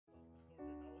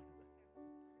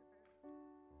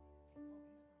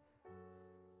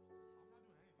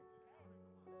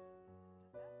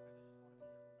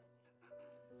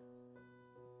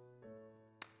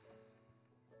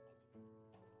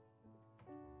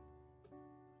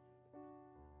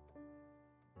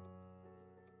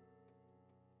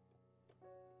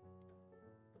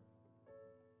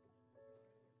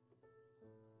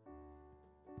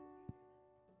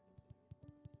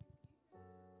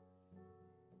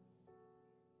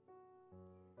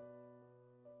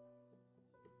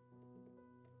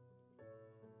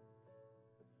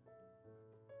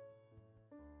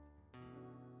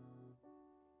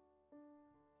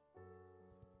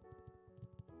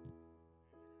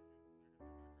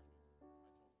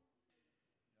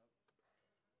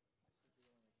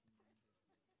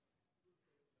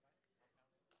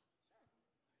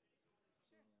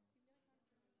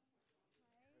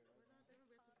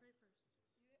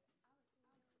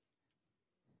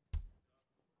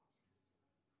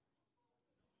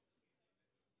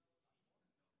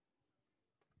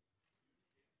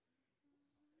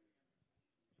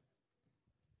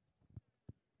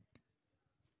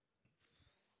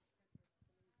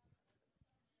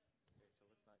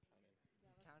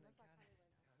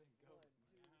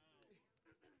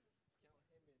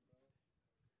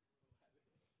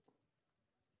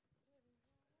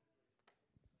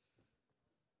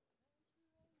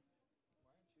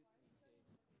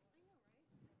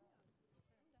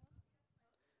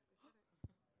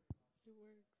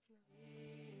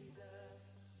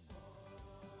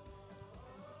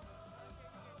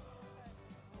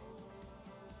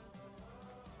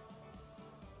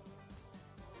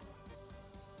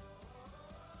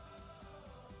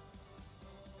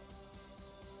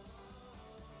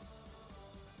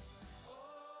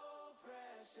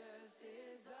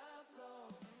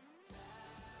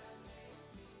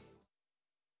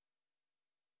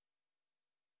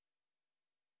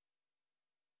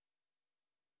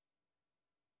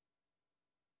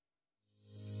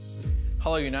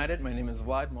Hello United, my name is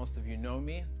Vlad, most of you know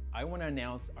me. I want to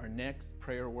announce our next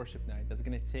prayer worship night that's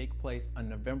going to take place on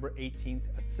November 18th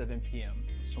at 7 p.m.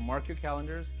 So mark your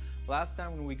calendars. Last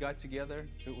time when we got together,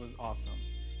 it was awesome.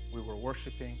 We were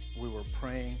worshiping, we were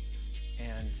praying,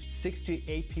 and 6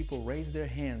 to 8 people raised their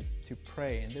hands to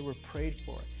pray, and they were prayed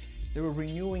for. They were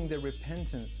renewing their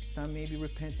repentance. Some may be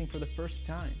repenting for the first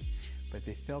time, but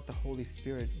they felt the Holy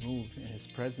Spirit move in His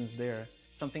presence there.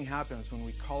 Something happens when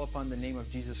we call upon the name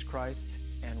of Jesus Christ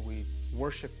and we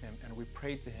worship Him and we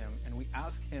pray to Him and we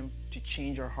ask Him to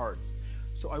change our hearts.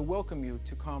 So I welcome you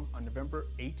to come on November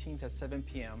 18th at 7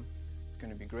 p.m. It's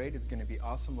going to be great. It's going to be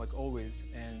awesome like always.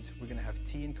 And we're going to have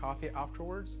tea and coffee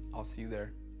afterwards. I'll see you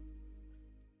there.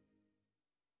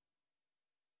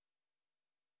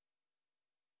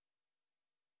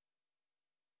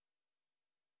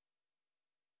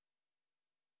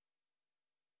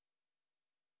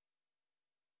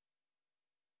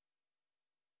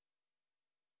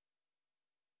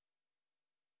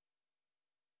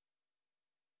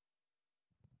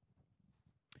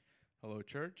 Hello,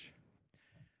 church.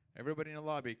 Everybody in the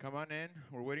lobby, come on in.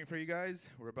 We're waiting for you guys.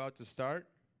 We're about to start.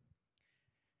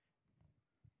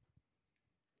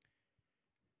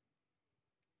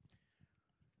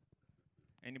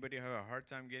 Anybody have a hard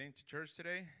time getting to church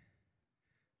today?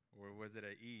 Or was it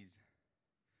at ease?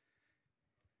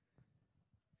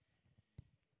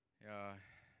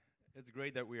 It's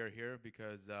great that we are here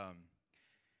because,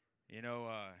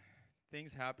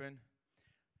 things happen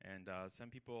and some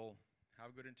people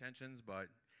have good intentions, but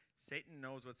Satan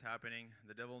knows what's happening.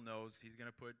 The devil knows. He's going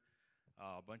to put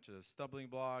a bunch of stumbling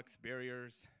blocks,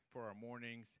 barriers for our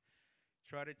mornings,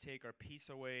 try to take our peace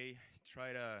away,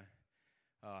 try to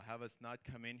have us not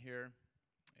come in here.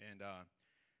 And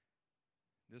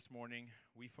this morning,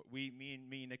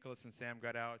 me, Nicholas, and Sam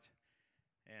got out,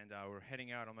 and we're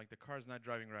heading out. I'm like, the car's not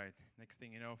driving right. Next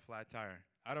thing you know, flat tire.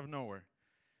 Out of nowhere.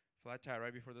 Flat tire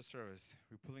right before the service.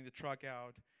 We're pulling the truck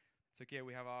out. It's okay,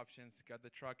 we have options. Got the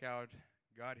truck out,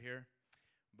 got here.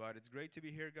 But it's great to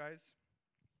be here, guys.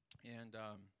 And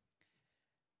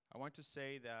I want to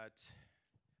say that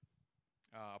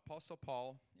Apostle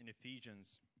Paul in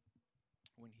Ephesians,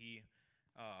 when he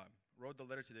wrote the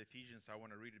letter to the Ephesians, I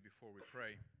want to read it before we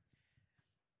pray.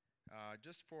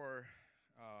 Just for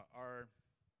our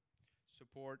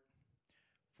support,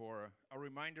 for a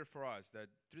reminder for us that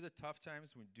through the tough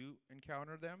times we do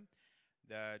encounter them,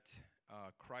 that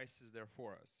Christ is there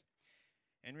for us.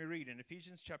 And we read in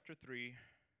Ephesians chapter 3,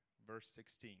 verse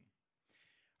 16,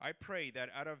 I pray that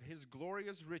out of His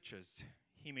glorious riches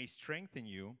He may strengthen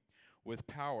you with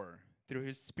power through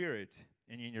His Spirit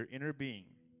and in your inner being,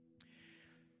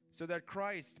 so that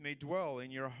Christ may dwell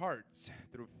in your hearts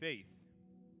through faith.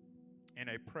 And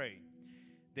I pray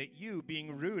that you,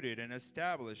 being rooted and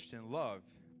established in love,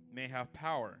 may have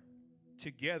power,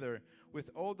 together with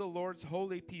all the Lord's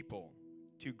holy people,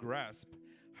 to grasp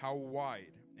how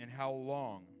wide and how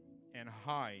long and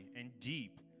high and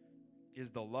deep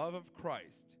is the love of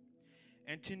Christ,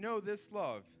 and to know this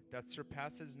love that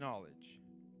surpasses knowledge,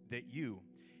 that you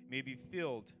may be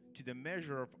filled to the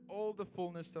measure of all the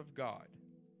fullness of God.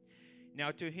 Now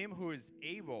to Him who is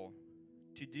able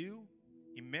to do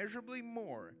immeasurably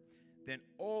more than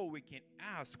all we can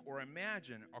ask or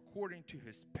imagine, according to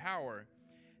His power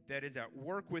that is at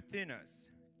work within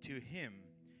us, to Him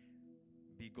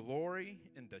be glory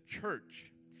in the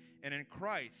church and in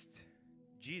Christ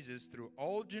Jesus through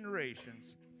all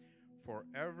generations,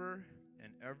 forever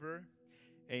and ever.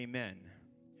 Amen.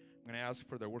 I'm going to ask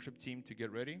for the worship team to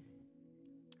get ready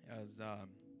as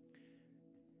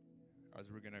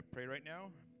we're going to pray right now.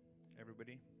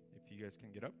 Everybody, if you guys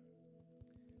can get up.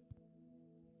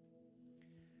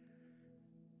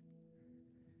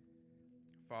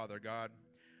 Father God,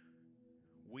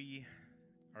 we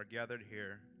are gathered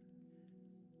here,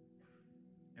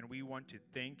 and we want to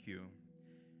thank You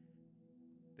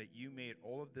that You made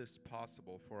all of this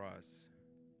possible for us,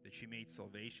 that You made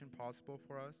salvation possible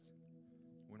for us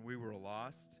when we were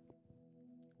lost,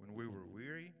 when we were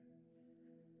weary.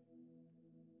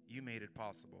 You made it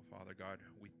possible, Father God.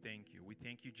 We thank You. We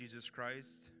thank You, Jesus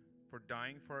Christ, for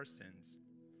dying for our sins.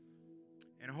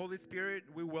 And Holy Spirit,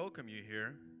 we welcome You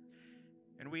here.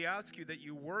 And we ask You that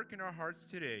You work in our hearts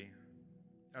today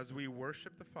as we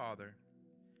worship the Father,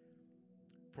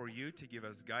 for You to give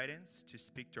us guidance, to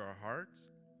speak to our hearts,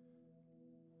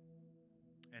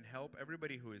 and help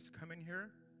everybody who is coming here,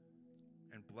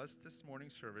 and bless this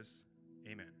morning's service.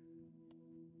 Amen.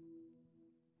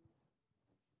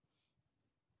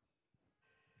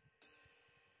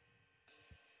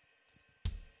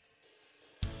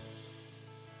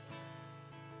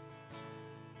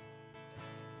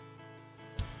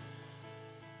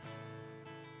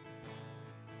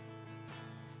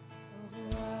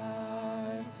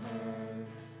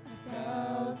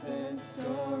 and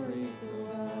stories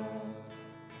aloud.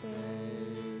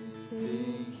 They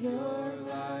think you're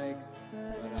like,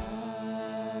 but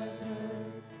I've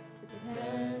heard the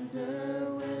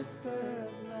tender whisper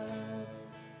of love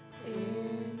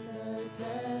in the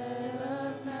dead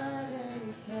of night, and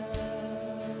you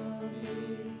tell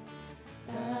me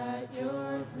that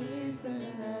you're pleased and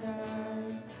that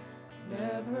I'm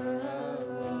never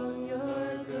alone.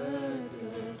 You're good,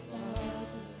 good Father.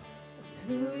 It's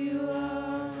who you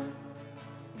are.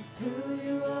 It's who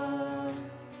you are.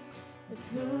 It's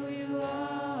who you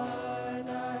are, and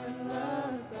I'm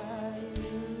loved by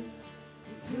you.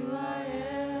 It's who I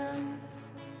am.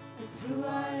 It's who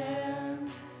I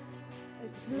am.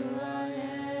 It's who I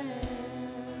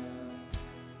am.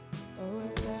 Oh,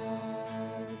 and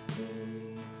I've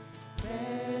seen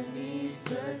many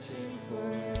searching for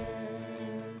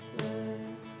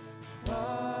answers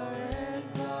far and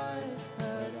wide,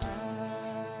 but I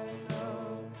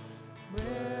know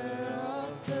we're all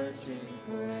searching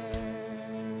for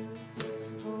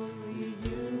answers. Only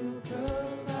you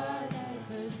provide,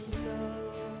 'cause you know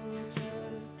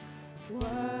just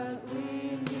what we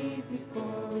need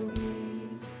before we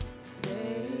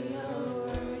say a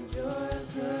word. You're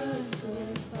good,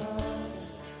 good Father.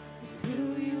 It's who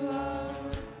you are.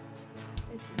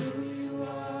 It's who you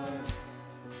are.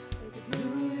 It's who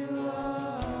you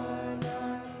are, and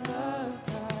I'm loved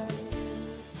by you.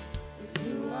 It's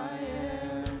who I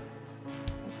am.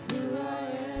 It's who I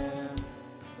am.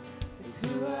 It's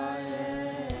who I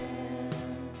am.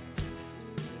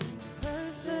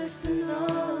 Perfect in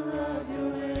all of your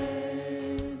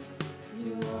ways.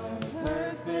 You are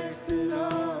perfect in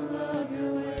all of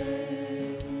your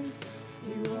ways.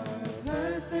 You are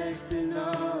perfect in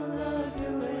all of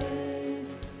your ways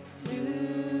to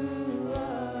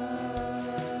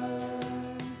us.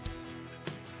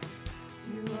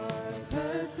 You are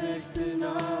perfect in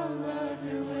all of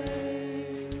your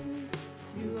ways.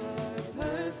 You are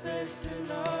perfect in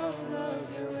all of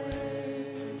your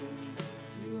ways.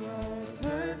 You are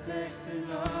perfect in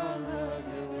all of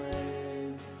your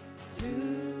ways to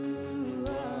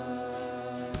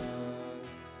us.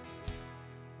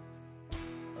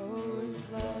 Oh, it's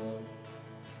love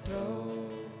so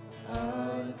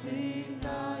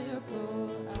undeniable.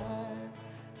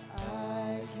 I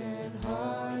can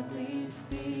hardly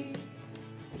speak.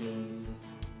 Peace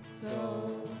so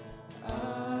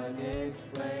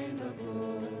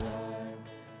unexplainable.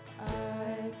 I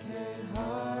can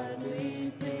hardly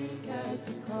think as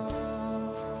you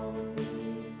call me.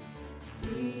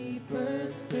 Deeper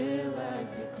still as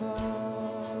you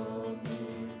call me.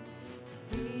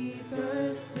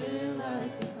 Deeper still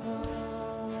as you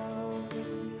call me.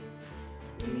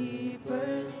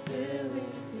 Deeper still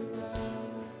into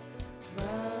love.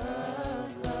 Love,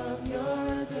 love,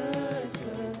 you're good,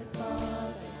 good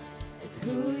Father. It's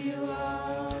who you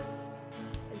are.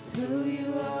 It's who you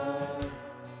are.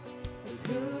 It's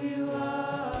who you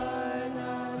are, and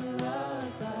I'm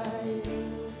loved by you.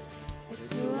 It's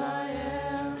who I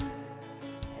am.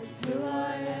 It's who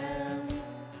I am.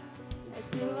 It's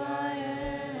who I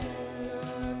am.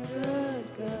 You're good,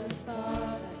 good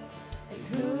Father. It's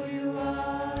who you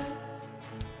are.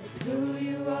 It's who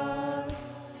you are.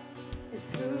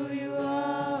 It's who you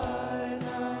are, and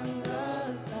I'm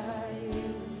loved by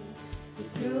you.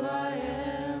 It's who I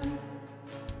am.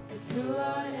 It's who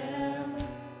I am.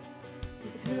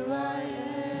 It's who I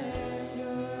am.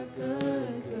 You're a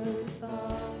good, good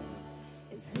Father.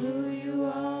 It's who you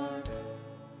are.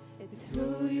 It's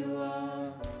who you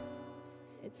are.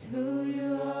 It's who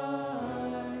you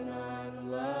are, and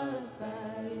I'm loved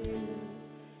by you.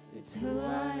 It's who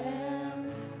I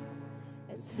am.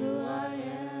 It's who I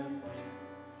am.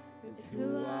 It's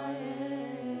who I am.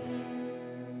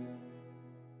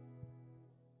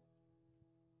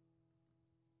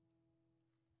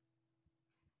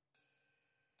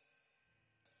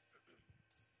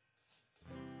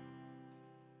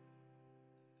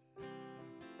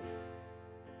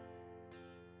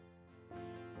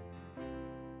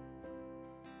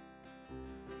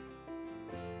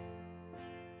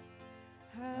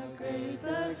 How great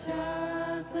the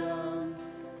chasm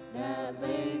that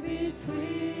lay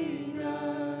between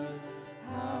us,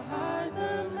 how high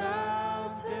the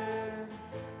mountain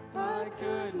I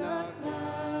could not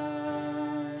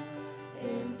climb.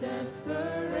 In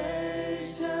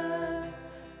desperation,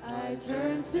 I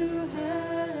turned to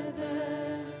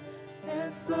heaven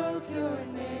and spoke your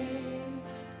name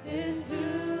into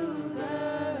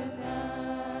the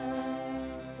night.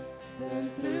 Then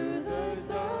through the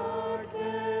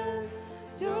darkness,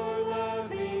 your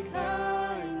loving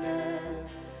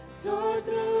kindness tore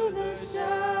through the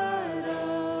shadows.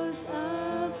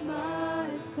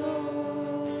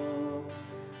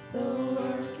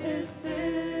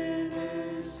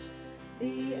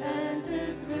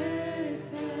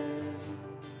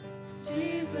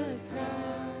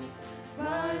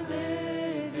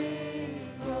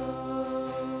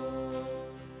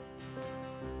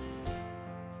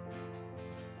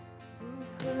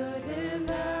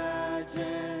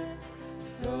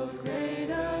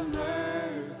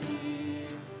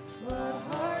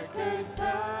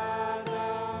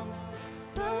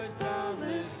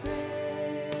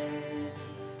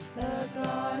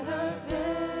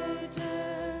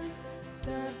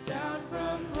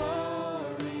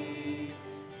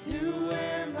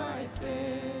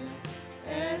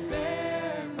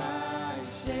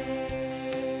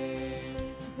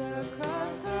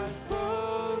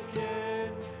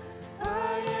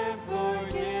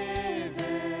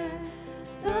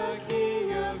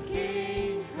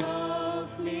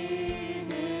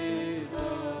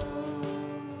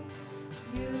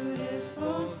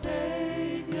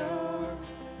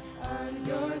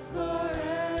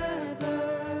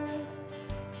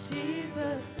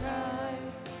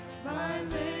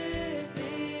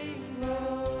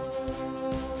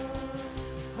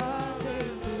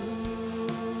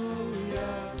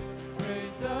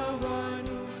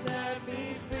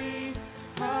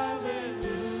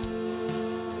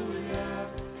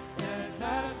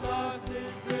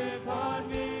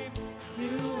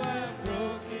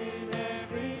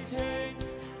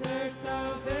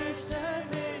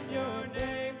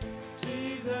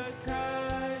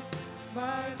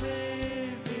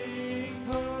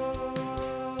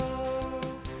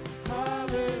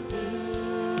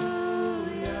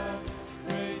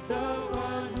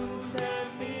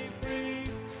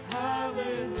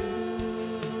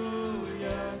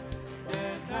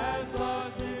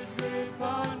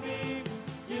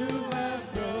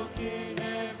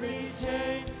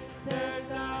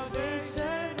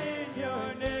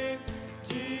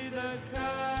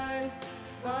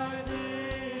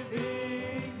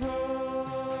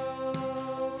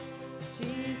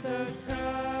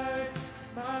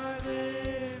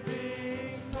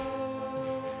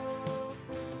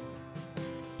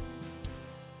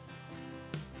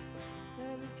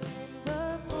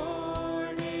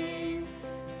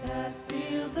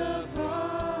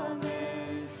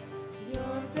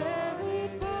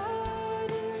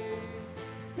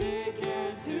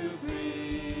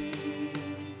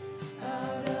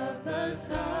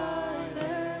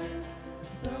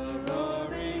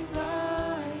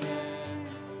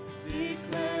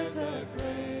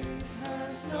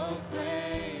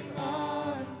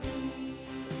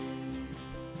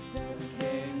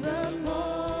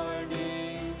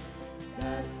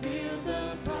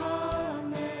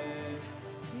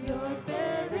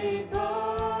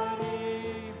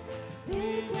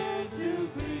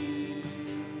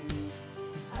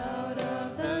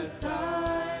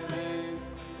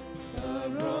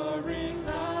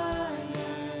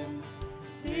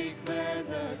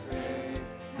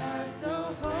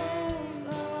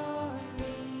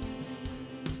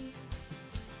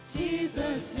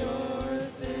 Jesus,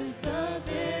 yours is the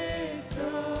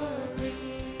victory.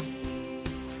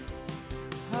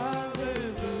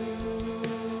 Hallelujah,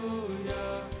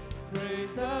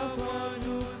 praise the one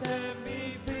who set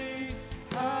me free.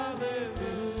 Hallelujah,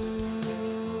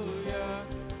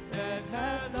 death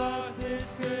has lost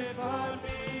its grip on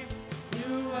me.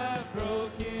 You have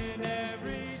broken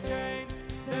every chain.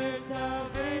 There's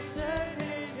salvation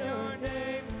in your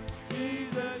name,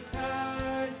 Jesus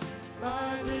Christ,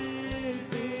 my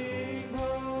living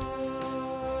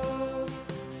hope.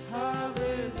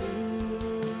 Hallelujah,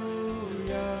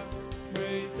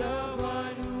 praise the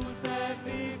one who set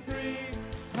me free.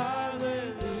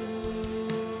 Hallelujah,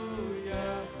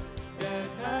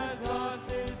 death has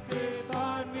lost its grip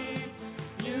on me.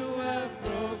 You have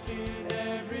broken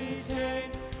every chain.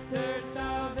 There's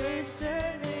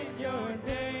salvation in your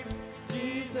name,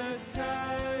 Jesus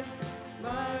Christ,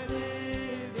 my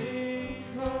living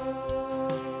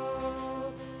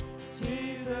hope.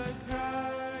 Jesus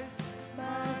Christ,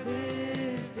 my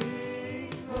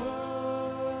living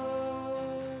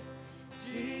hope.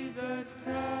 Jesus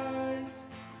Christ,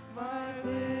 my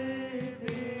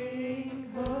living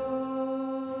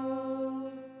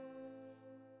hope.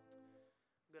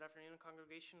 Good afternoon,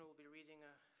 congregation. We'll be reading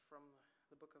from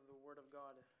the book of the Word of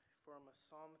God from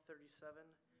Psalm 37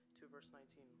 to verse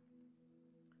 19.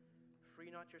 Free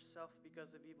not yourself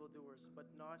because of evildoers, but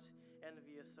not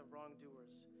envious of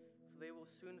wrongdoers, for they will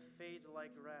soon fade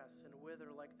like grass and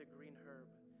wither like the green herb.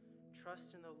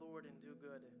 Trust in the Lord and do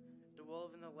good.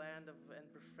 Dwell in the land and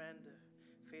befriend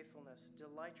faithfulness.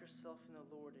 Delight yourself in the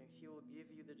Lord, and he will give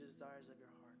you the desires of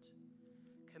your heart.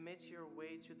 Commit your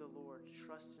way to the Lord.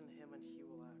 Trust in him, and he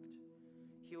will act.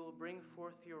 He will bring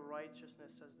forth your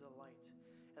righteousness as the light,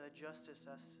 and the justice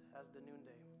as the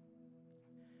noonday.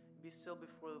 Be still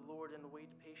before the Lord and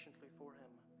wait patiently for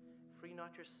him. Free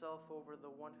not yourself over the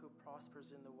one who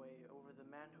prospers in the way, over the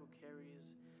man who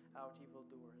carries out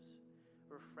evildoers.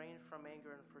 Refrain from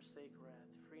anger and forsake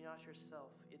wrath. Free not yourself,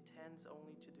 it tends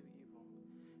only to do evil.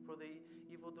 For the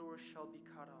evildoers shall be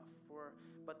cut off,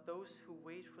 but those who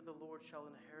wait for the Lord shall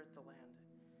inherit the land.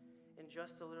 In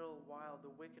just a little while the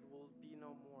wicked will be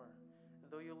no more.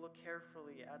 Though you look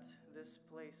carefully at this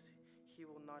place, he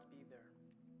will not be there.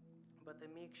 But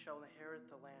the meek shall inherit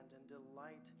the land and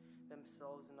delight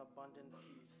themselves in abundant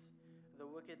peace. The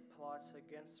wicked plots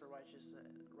against the righteous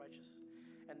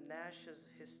and gnashes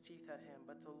his teeth at him,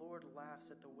 but the Lord laughs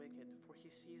at the wicked, for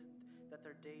he sees that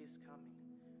their day is coming.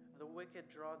 The wicked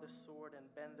draw the sword and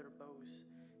bend their bows,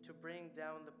 to bring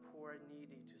down the poor and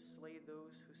needy, to slay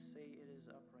those who say it is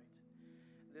upright.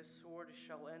 This sword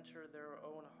shall enter their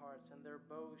own hearts, and their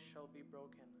bows shall be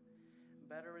broken.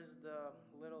 Better is the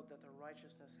little that the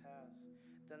righteousness has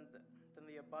than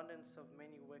the abundance of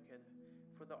many wicked.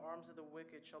 For the arms of the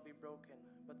wicked shall be broken,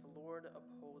 but the Lord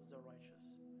upholds the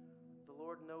righteous. The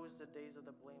Lord knows the days of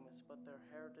the blameless, but their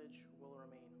heritage will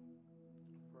remain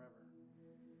forever.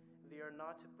 They are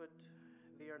not put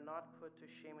to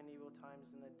shame in evil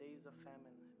times. In the days of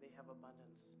famine they have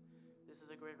abundance. This is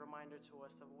a great reminder to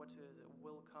us of what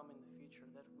will come in the future,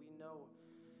 that we know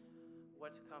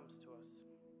what comes to us.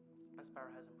 Let's bow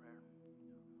our heads in prayer.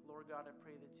 Lord God, I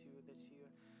pray that you,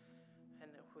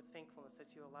 and with thankfulness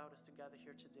that you allowed us to gather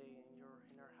here today in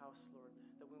our house, Lord,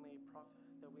 that we may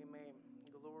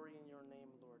glory in your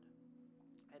name, Lord.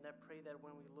 And I pray that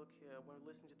when we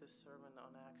listen to this sermon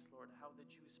on Acts, Lord, how the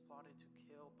Jews plotted to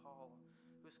kill Paul,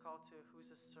 who's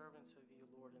a servant of you,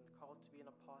 Lord, and called to be an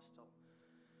apostle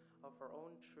of our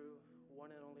own true,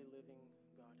 one and only living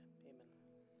God. Amen.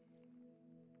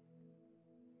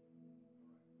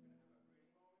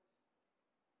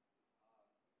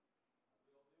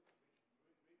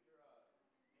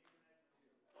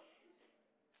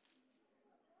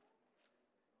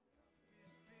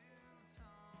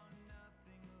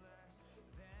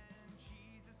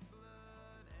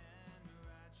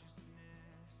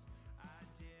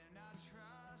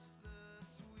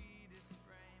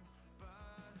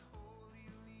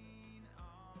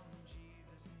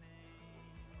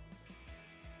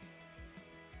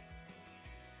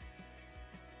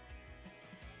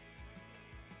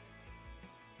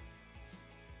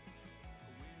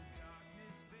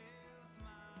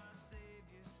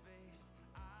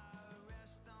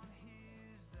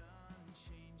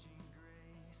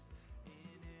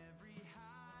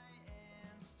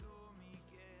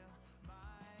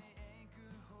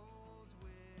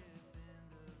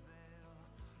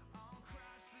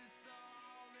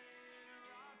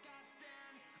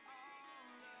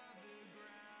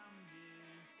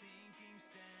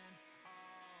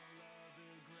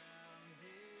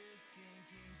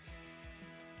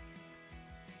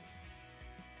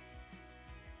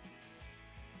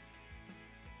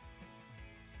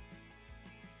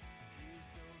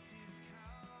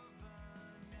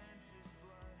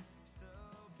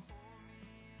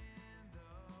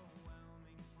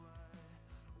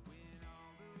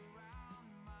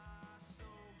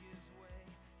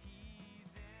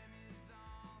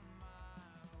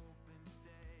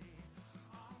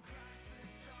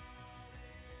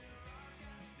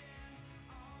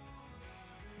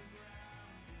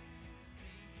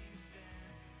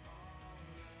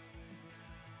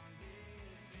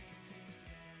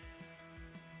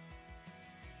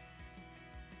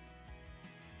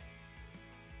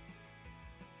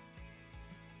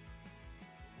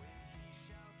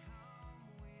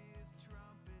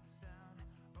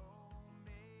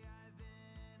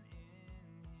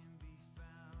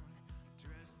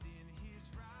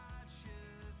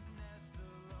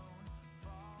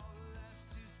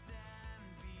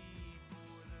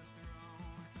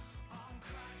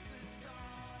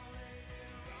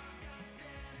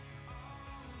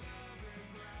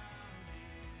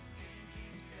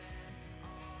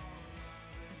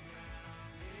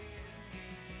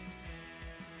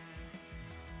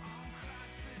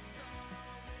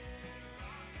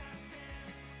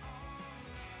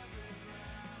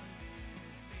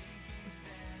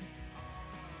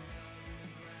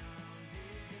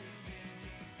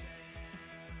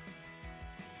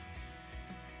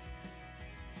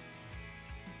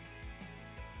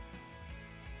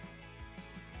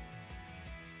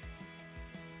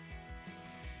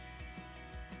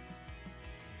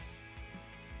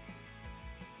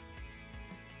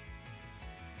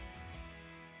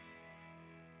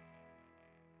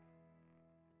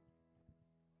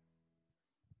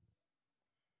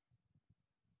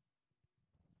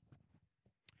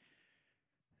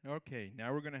 Okay,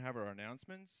 now we're going to have our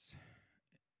announcements.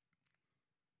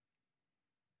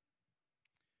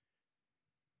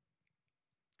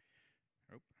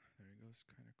 Oh, there it goes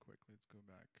kind of quick. Let's go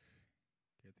back.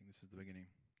 Okay, I think this is the beginning.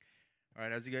 All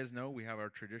right, as you guys know, we have our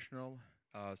traditional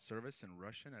service in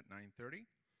Russian at 9:30,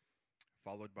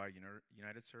 followed by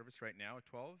United service right now at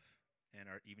 12, and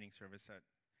our evening service at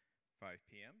 5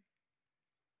 p.m.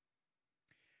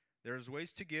 There's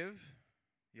ways to give.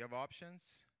 You have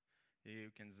options.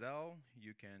 You can Zelle,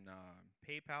 you can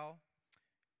PayPal.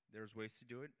 There's ways to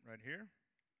do it right here.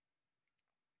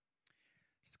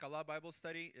 Scala Bible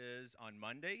Study is on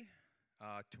Monday,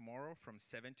 tomorrow from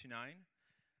 7 to 9.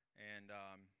 And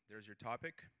there's your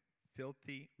topic,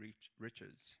 Filthy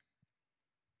Riches.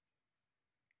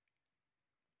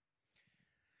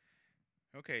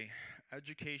 Okay,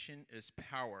 education is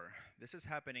power. This is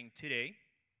happening today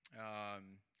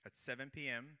at 7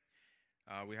 p.m.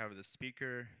 We have the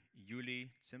speaker, Yuli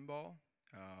Tsimbal.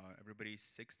 Everybody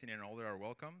 16 and older are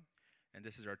welcome. And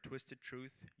this is our Twisted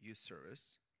Truth youth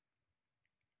service.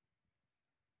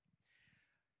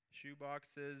 Shoe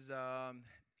boxes.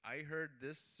 I heard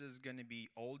this is going to be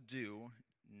all due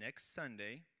next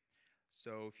Sunday.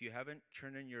 So if you haven't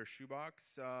turned in your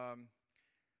shoebox,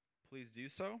 please do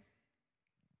so.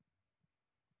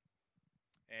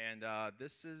 And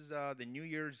this is the New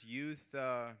Year's Youth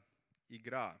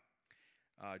Igra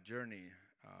journey.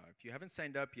 If you haven't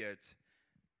signed up yet,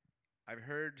 I've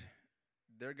heard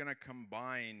they're going to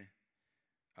combine,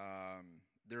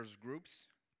 there's groups.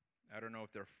 I don't know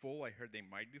if they're full. I heard they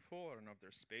might be full. I don't know if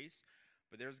there's space.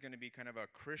 But there's going to be kind of a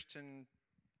Christian,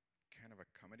 kind of a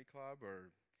comedy club,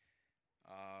 or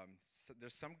so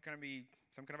there's some kind of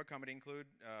a comedy include.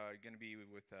 Going to be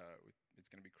with it's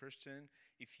going to be Christian.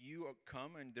 If you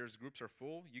come and there's groups are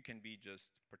full, you can be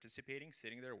just participating,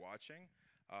 sitting there watching.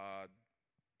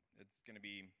 It's going to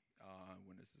be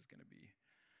when is this going to be?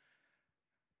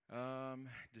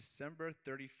 December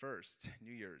 31st,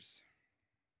 New Year's.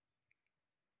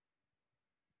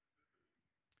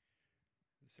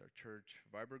 This is our church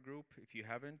Viber group. If you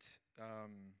haven't,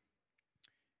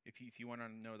 if you want to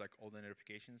know like all the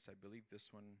notifications, I believe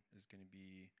this one is going to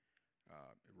be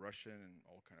Russian and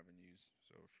all kind of a news.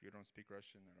 So if you don't speak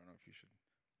Russian, I don't know if you should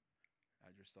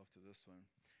add yourself to this one.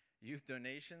 Youth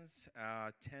donations,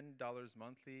 $10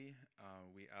 monthly.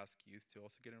 We ask youth to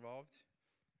also get involved.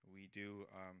 We do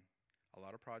a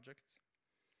lot of projects.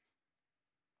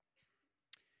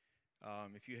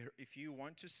 If you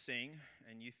want to sing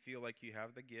and you feel like you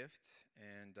have the gift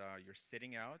and you're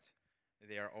sitting out,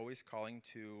 they are always calling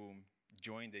to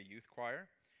join the youth choir.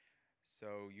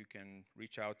 So you can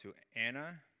reach out to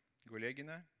Anna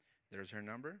Gulegina. There's her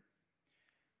number.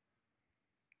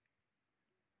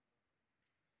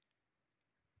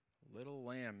 Little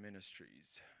Lamb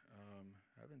Ministries. I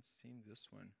haven't seen this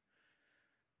one.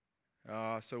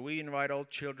 So we invite all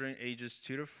children ages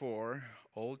 2 to 4,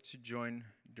 all to join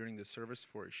during the service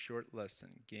for a short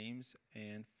lesson, games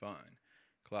and fun.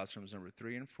 Classrooms number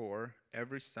 3 and 4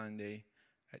 every Sunday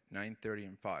at 9:30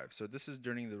 and 5. So this is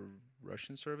during the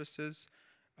Russian services.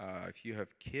 If you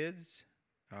have kids,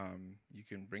 you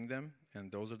can bring them,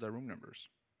 and those are the room numbers.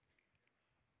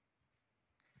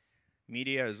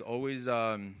 Media is always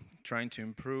trying to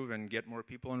improve and get more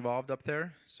people involved up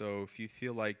there. So if you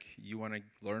feel like you want to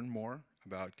learn more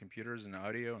about computers and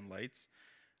audio and lights,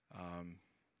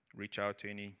 reach out to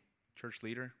any church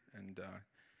leader and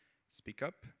speak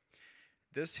up.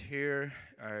 This here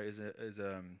is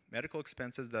medical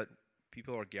expenses that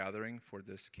people are gathering for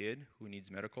this kid who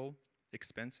needs medical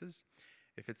expenses.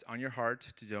 If it's on your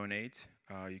heart to donate,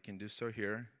 you can do so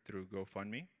here through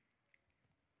GoFundMe.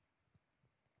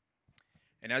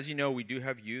 And as you know, we do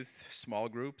have youth small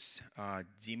groups,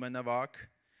 Dima Navak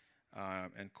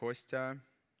and Kosta.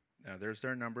 There's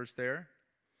their numbers there.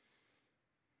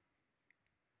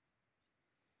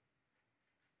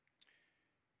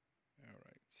 All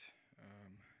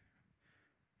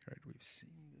right, we've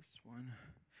seen this one.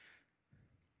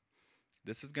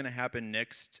 This is going to happen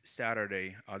next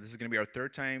Saturday. This is going to be our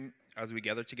third time as we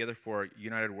gather together for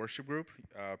United Worship Group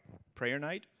prayer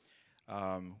night.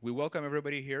 We welcome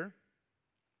everybody here.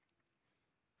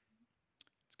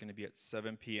 It's going to be at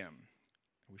 7 p.m.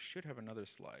 We should have another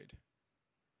slide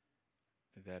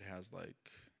that has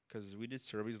because we did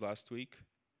surveys last week,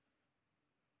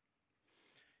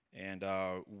 and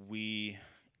we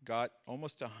got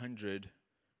almost 100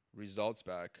 results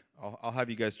back. I'll have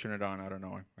you guys turn it on. I don't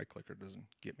know. My clicker doesn't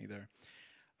get me there.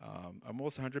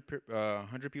 Almost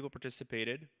 100 people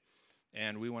participated,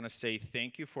 and we want to say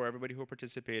thank you for everybody who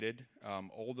participated.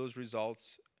 All those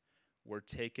results were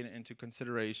taken into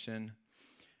consideration.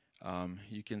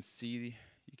 You can see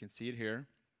it here.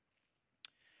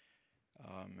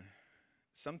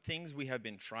 Some things we have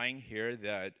been trying here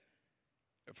that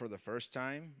for the first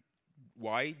time,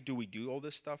 why do we do all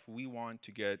this stuff? We want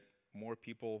to get more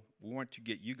people, we want to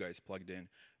get you guys plugged in.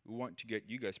 We want to get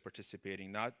you guys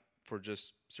participating, not for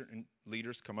just certain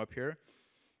leaders come up here.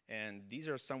 And these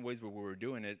are some ways where we were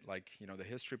doing it, like, you know, the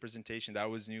history presentation, that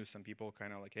was new. Some people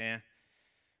kind of like,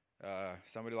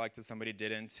 somebody liked it, somebody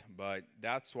didn't. But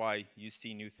that's why you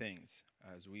see new things,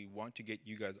 as we want to get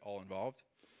you guys all involved.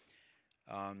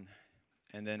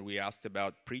 And then we asked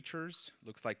about preachers.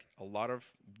 Looks like a lot of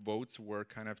votes were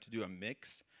kind of to do a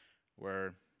mix,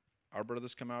 where our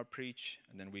brothers come out preach,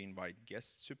 and then we invite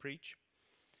guests to preach.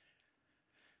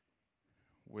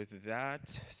 With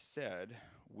that said,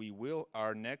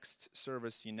 our next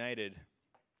service, United,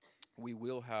 we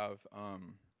will have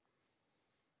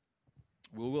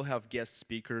guest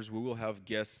speakers. We will have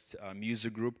guest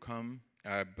music group come.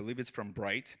 I believe it's from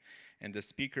Bright, and the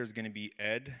speaker is going to be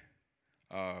Ed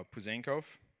Puzenkov.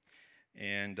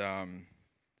 And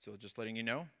so just letting you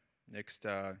know, next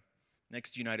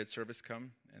United service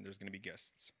come, and there's going to be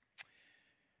guests.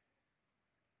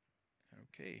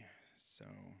 Okay, so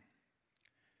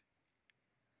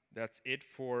that's it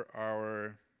for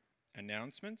our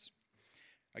announcements.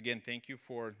 Again, thank you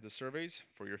for the surveys,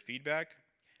 for your feedback.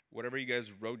 Whatever you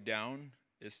guys wrote down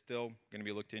is still going to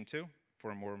be looked into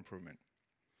for more improvement.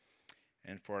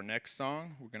 And for our next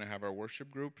song, we're going to have our worship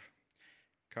group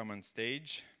come on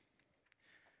stage.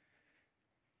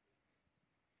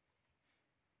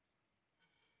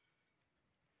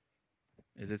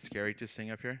 Is it scary to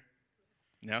sing up here?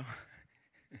 No?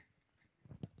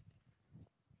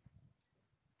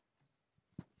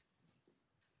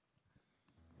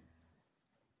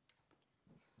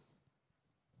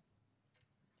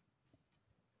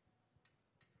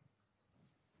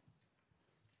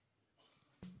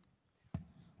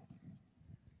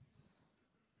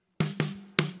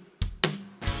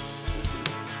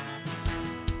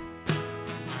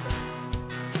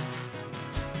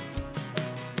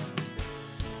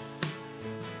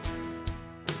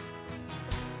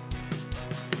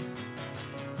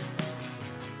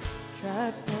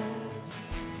 Try pose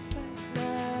like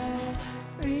that.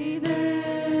 Breathe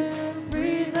in,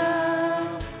 breathe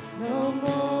out. No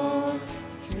more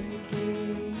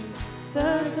drinking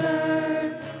the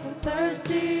dirt. I'm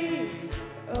thirsty.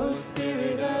 Oh,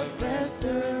 Spirit of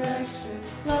resurrection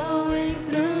flowing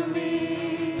through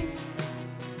me.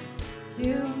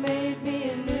 You made me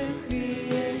a new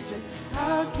creation.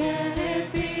 How can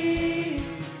it be?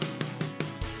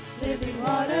 Living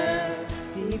water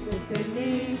deep within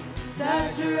me.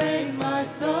 Saturate my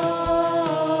soul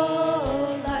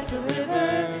like a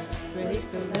river.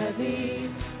 Break the levee,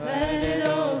 let it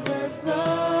overflow.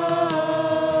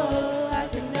 I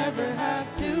can never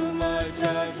have too much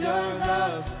of your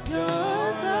love, your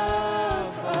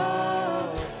love.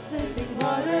 Oh, living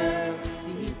water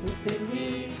deep within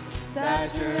me.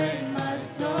 Saturate my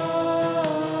soul.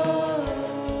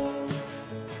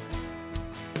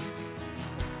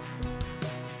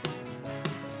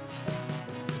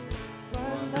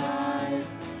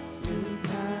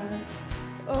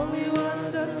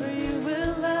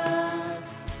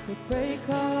 So break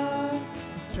off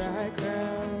this dry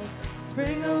ground,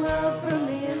 spring a well from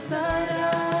the inside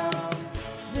out.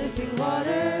 Living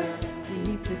water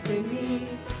deep within me,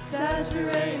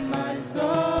 saturate my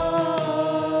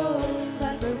soul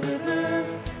like a river.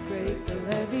 Break the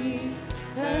levee,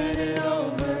 let it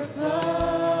overflow.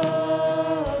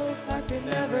 I can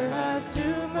never have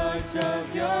too much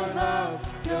of your love,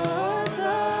 your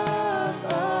love.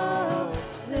 Oh,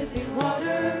 living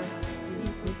water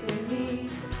deep within me,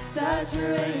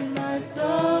 saturate my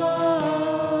soul.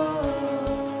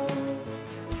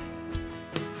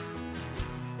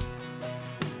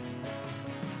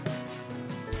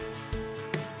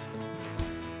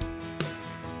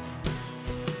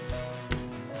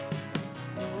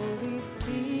 Holy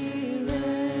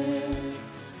Spirit,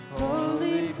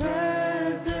 Holy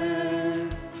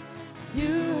Presence,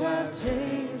 you have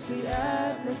changed the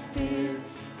atmosphere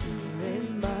here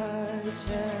in my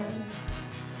chest.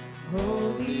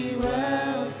 Holy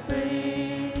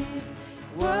wellspring,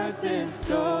 what's in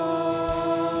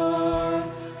store?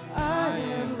 I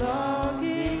am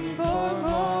longing for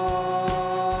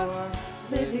more.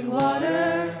 Living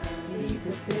water deep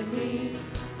within me,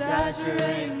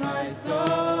 saturate my soul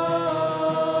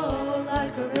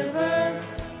like a river.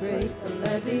 Break the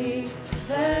levee,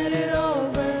 let it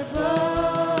overflow.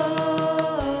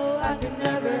 I can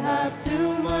never have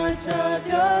too much of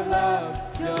your love,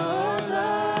 your love.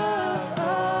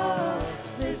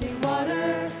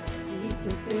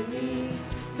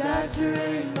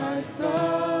 Saturate my soul,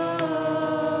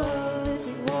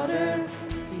 living water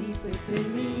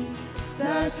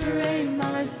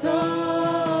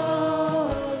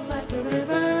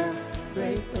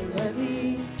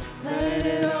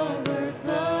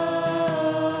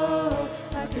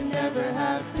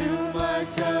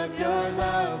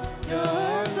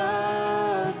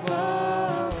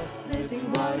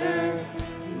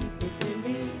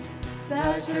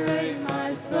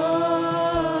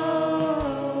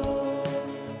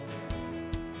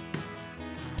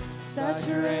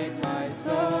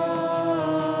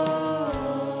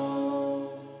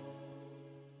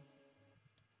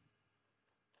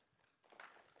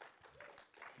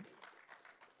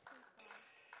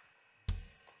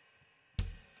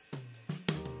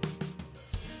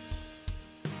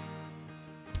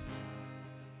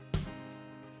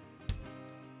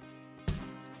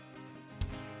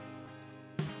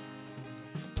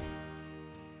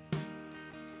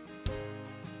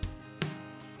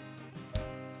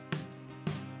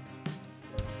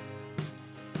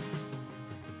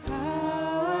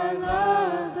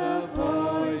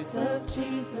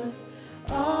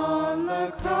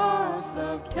the cross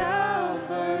of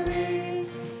Calvary.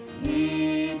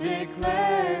 He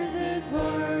declares his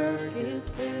work is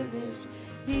finished.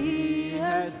 He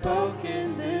has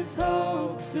spoken this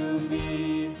hope to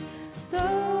me.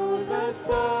 Though the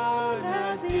sun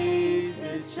has ceased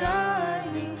his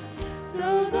shining,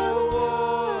 though the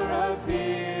war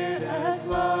appeared as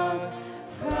lost,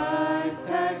 Christ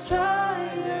has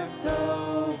triumphed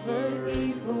over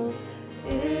evil.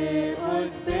 It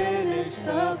was finished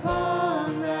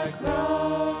upon that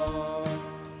cross.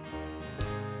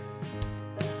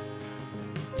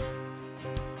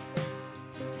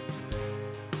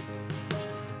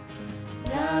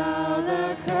 Now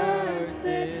the curse,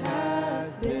 it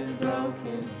has been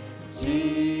broken.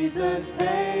 Jesus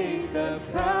paid the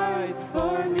price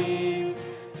for me.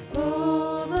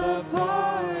 Full the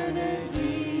pardon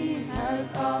he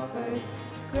has offered.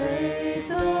 Great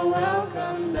the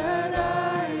welcome that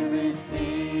I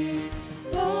receive.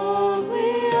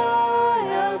 Boldly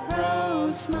I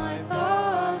approach my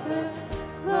Father,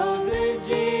 clothed in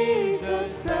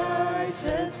Jesus'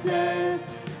 righteousness.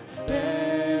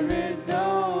 There is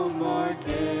no more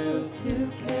guilt to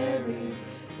carry.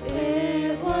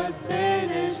 It was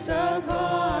finished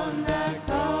upon that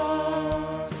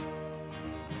cross.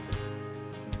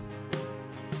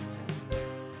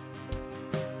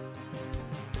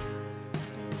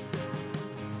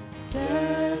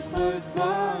 Death was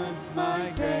once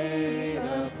my great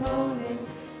opponent.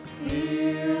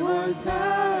 Fear once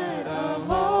had a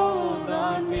hold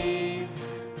on me.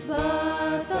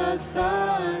 But the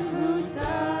Son who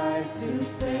died to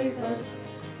save us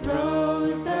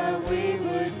rose that we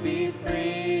would be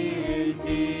free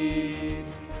indeed.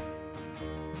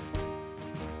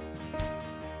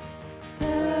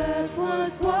 Death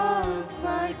was once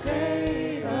my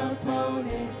great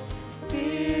opponent.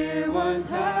 Fear once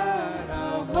had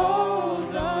a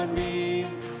hold on me.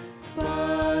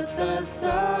 But the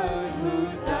Son who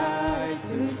died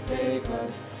to save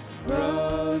us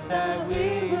rose that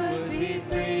we would be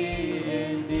free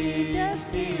indeed. Yes,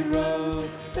 he rose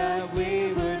that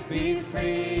we would be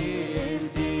free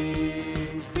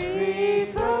indeed. Free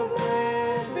from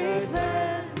every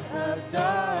land of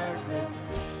darkness,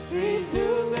 free to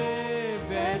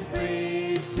live and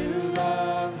free to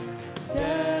love.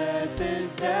 Death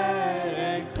is dead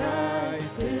and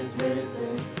Christ is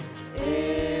risen.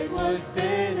 It was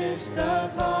finished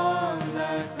upon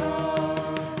that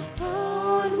cross.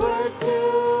 Onward to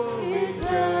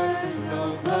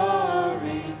eternal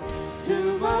glory,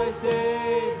 to my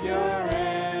Savior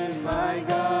and my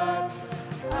God.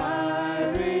 I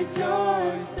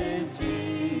rejoice in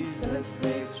Jesus'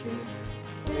 victory.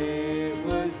 It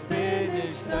was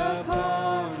finished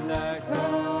upon that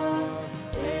cross.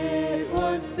 It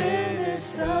was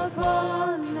finished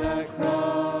upon that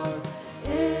cross.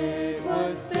 It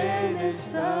was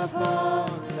finished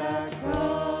upon that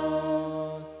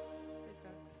cross. Praise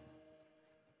God.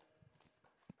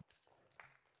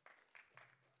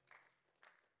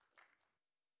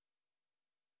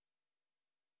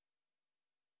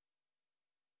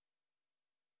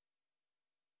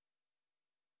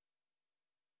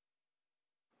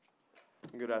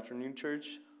 Good afternoon,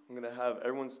 church. I'm going to have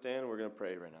everyone stand. We're going to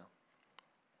pray right now.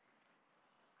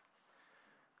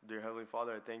 Dear Heavenly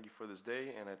Father, I thank you for this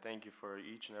day, and I thank you for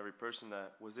each and every person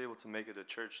that was able to make it to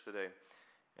church today.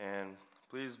 And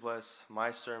please bless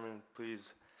my sermon.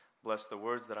 Please bless the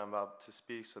words that I'm about to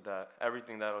speak, so that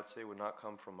everything that I would say would not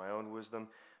come from my own wisdom,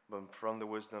 but from the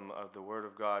wisdom of the Word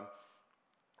of God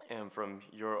and from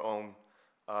your own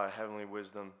heavenly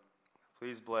wisdom.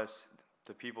 Please bless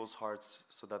the people's hearts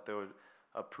so that they would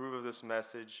approve of this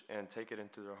message and take it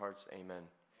into their hearts. Amen. Amen.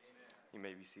 You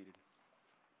may be seated.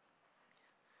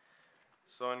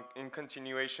 So in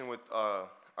continuation with our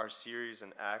series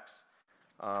in Acts,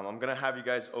 I'm going to have you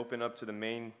guys open up to the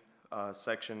main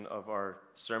section of our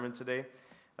sermon today.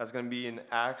 That's going to be in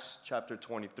Acts chapter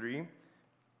 23.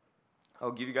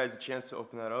 I'll give you guys a chance to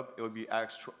open that up. It would be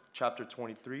Acts chapter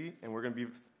 23, and we're going to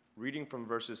be reading from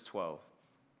verses 12.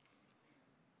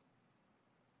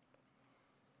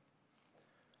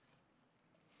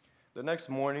 The next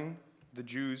morning, the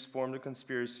Jews formed a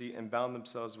conspiracy and bound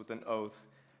themselves with an oath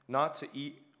not to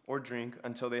eat or drink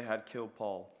until they had killed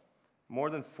Paul. More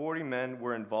than 40 men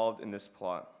were involved in this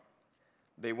plot.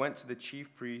 They went to the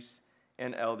chief priests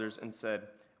and elders and said,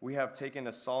 "We have taken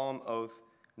a solemn oath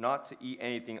not to eat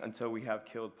anything until we have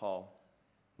killed Paul.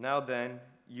 Now then,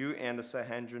 you and the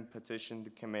Sanhedrin petitioned the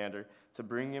commander to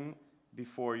bring him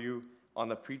before you on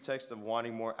the pretext of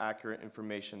wanting more accurate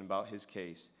information about his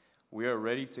case. We are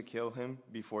ready to kill him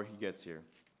before he gets here."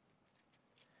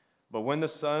 But when the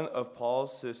son of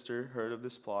Paul's sister heard of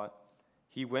this plot,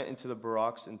 he went into the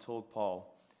barracks and told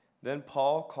Paul. Then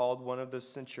Paul called one of the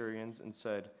centurions and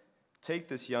said, "Take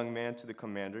this young man to the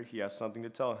commander. He has something to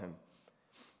tell him."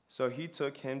 So he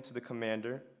took him to the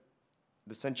commander.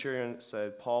 The centurion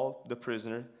said, "Paul, the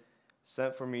prisoner,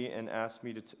 sent for me and asked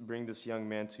me to bring this young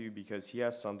man to you because he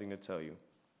has something to tell you."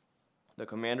 The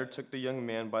commander took the young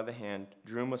man by the hand,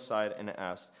 drew him aside, and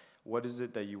asked, "What is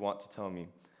it that you want to tell me?"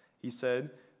 He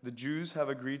said, "The Jews have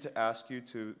agreed to ask you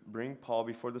to bring Paul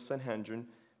before the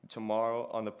Sanhedrin tomorrow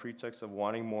on the pretext of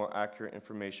wanting more accurate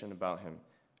information about him.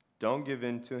 Don't give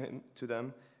in to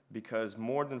them, because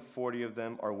more than 40 of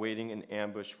them are waiting in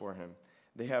ambush for him.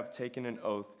 They have taken an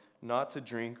oath not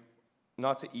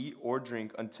to eat or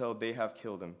drink until they have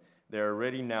killed him. They are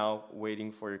ready now,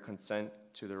 waiting for your consent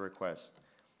to their request."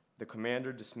 The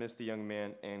commander dismissed the young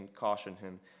man and cautioned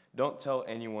him, "Don't tell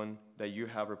anyone that you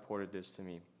have reported this to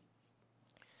me."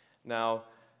 Now,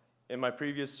 in my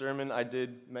previous sermon, I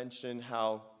did mention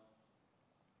how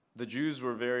the Jews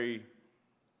were very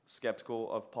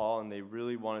skeptical of Paul and they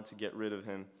really wanted to get rid of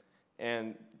him.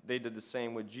 And they did the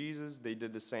same with Jesus. They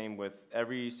did the same with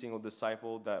every single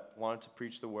disciple that wanted to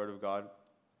preach the word of God.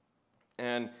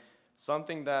 And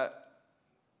something that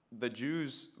the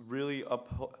Jews really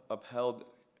upheld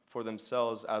for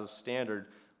themselves as a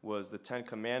standard was the 10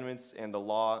 Commandments and the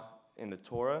law in the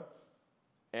Torah.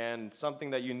 And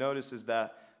something that you notice is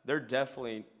that they're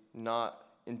definitely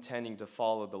not intending to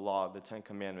follow the law, the 10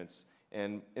 Commandments.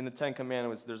 And in the 10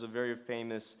 Commandments, there's a very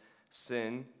famous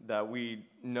sin that we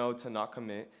know to not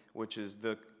commit, which is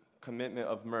the commitment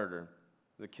of murder,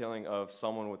 the killing of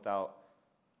someone without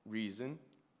reason.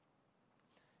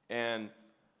 And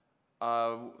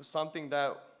something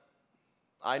that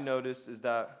I noticed is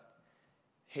that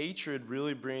hatred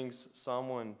really brings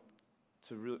someone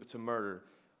to murder.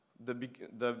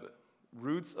 The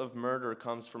roots of murder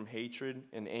comes from hatred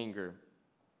and anger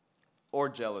or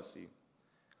jealousy.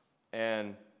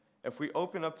 And if we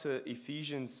open up to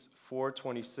Ephesians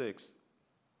 4:26,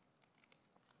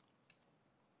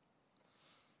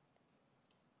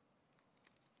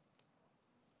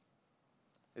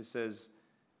 it says,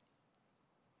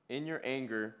 "In your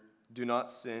anger, do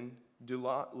not sin. Do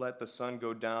not let the sun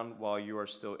go down while you are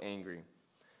still angry."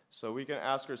 So we can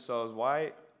ask ourselves,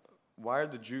 why are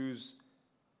the Jews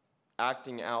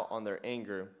acting out on their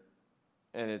anger?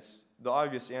 And the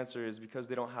obvious answer is because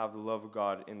they don't have the love of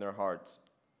God in their hearts.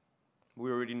 We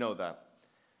already know that.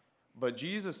 But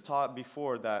Jesus taught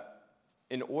before that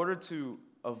in order to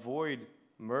avoid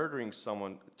murdering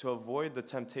someone, to avoid the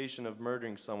temptation of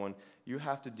murdering someone, you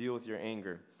have to deal with your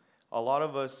anger. A lot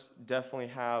of us definitely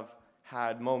have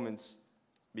had moments,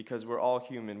 because we're all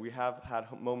human, we have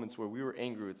had moments where we were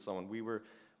angry with someone. We were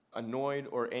annoyed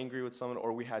or angry with someone,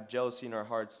 or we had jealousy in our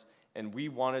hearts, and we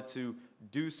wanted to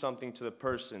do something to the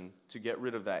person to get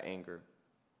rid of that anger.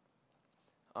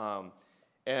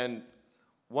 And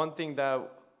one thing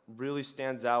that really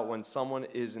stands out when someone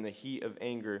is in the heat of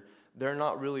anger, they're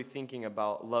not really thinking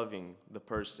about loving the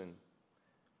person.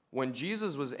 When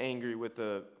Jesus was angry with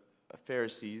the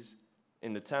Pharisees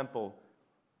in the temple,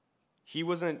 he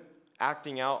wasn't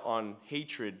acting out on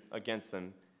hatred against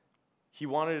them. He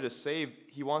wants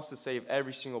to save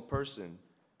every single person.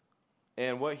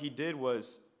 And what he did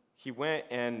was he went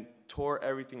and tore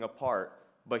everything apart,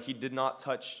 but he did not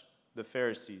touch the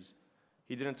Pharisees.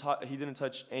 He didn't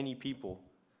touch any people.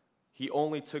 He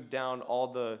only took down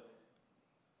the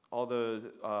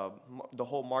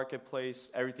whole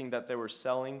marketplace, everything that they were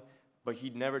selling, but he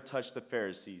never touched the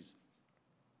Pharisees.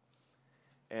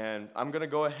 And I'm going to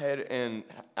go ahead and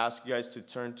ask you guys to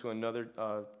turn to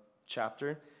another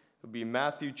chapter. It'll be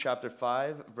Matthew chapter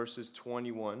 5, verses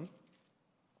 21.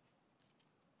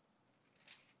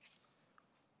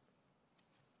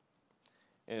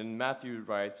 And Matthew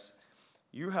writes,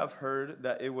 "You have heard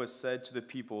that it was said to the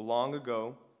people long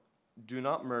ago, 'Do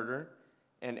not murder,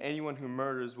 and anyone who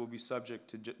murders will be subject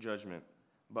to judgment.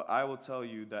 But I will tell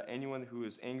you that anyone who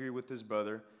is angry with his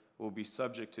brother will be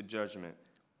subject to judgment.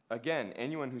 Again,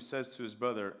 anyone who says to his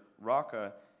brother,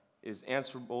 Raka, is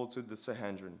answerable to the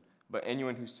Sanhedrin. But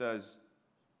anyone who says,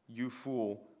 you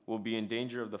fool, will be in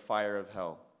danger of the fire of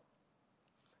hell.'"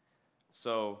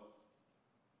 So,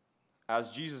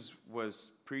 as Jesus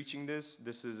was preaching this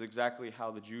is exactly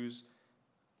how the Jews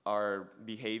are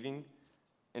behaving.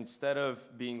 Instead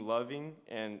of being loving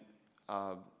and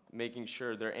making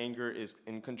sure their anger is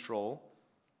in control,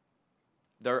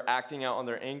 they're acting out on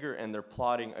their anger and they're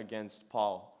plotting against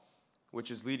Paul,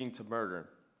 which is leading to murder.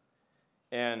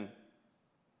 And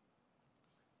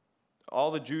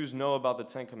all the Jews know about the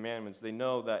 10 Commandments. They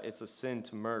know that it's a sin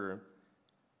to murder.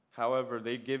 However,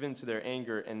 they give in to their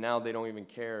anger, and now they don't even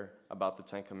care about the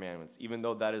Ten Commandments, even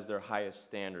though that is their highest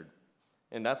standard.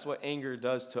 And that's what anger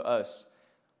does to us.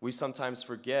 We sometimes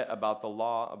forget about the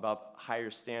law, about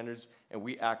higher standards, and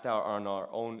we act out on our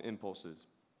own impulses.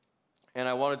 And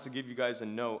I wanted to give you guys a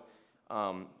note.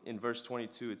 In verse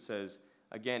 22, it says,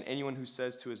 again, anyone who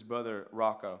says to his brother,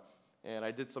 Raka, and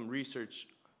I did some research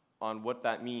on what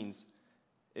that means.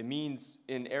 It means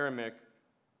in Aramaic,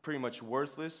 pretty much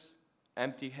worthless,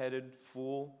 empty-headed,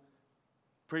 fool,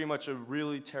 pretty much a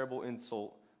really terrible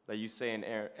insult that you say in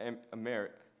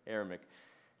Aramaic.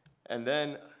 And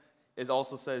then it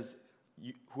also says,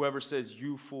 whoever says,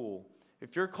 you fool.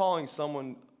 If you're calling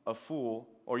someone a fool,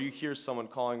 or you hear someone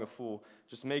calling a fool,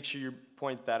 just make sure you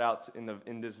point that out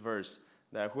in this verse,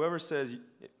 that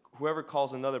whoever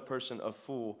calls another person a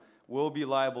fool will be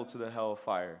liable to the hell of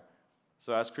fire.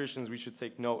 So as Christians, we should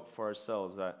take note for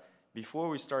ourselves that before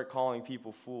we start calling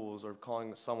people fools or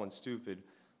calling someone stupid,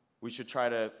 we should try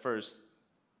to first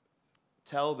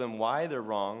tell them why they're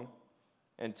wrong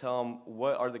and tell them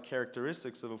what are the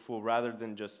characteristics of a fool rather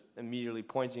than just immediately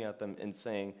pointing at them and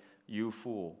saying, you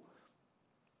fool.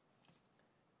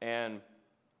 And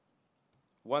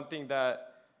one thing that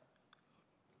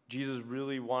Jesus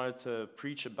really wanted to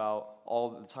preach about all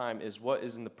the time is what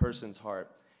is in the person's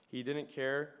heart. He didn't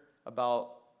care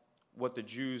about what the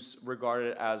Jews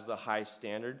regarded as the high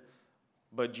standard,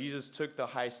 but Jesus took the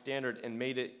high standard and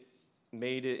made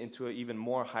it into an even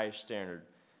more high standard.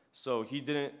 So he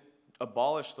didn't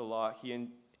abolish the law. He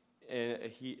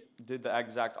did the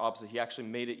exact opposite. He actually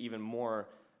made it even more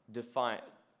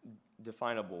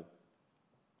definable.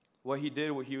 What he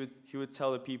did, he would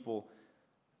tell the people,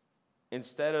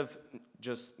 instead of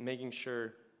just making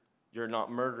sure you're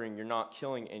not murdering, you're not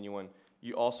killing anyone,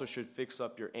 you also should fix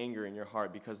up your anger in your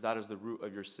heart because that is the root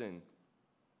of your sin.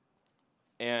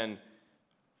 And,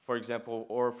 for example,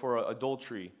 or for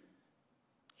adultery,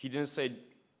 he didn't say,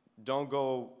 don't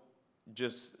go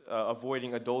just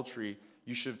avoiding adultery.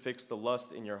 You should fix the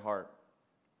lust in your heart.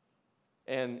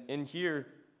 And in here,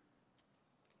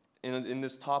 in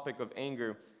this topic of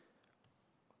anger,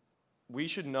 we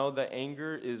should know that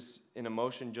anger is an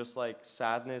emotion just like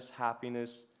sadness,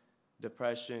 happiness,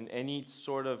 depression, any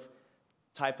sort of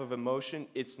type of emotion.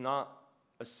 It's not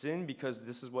a sin because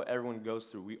this is what everyone goes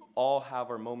through. We all have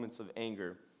our moments of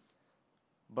anger.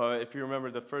 But if you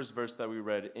remember the first verse that we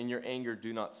read, in your anger,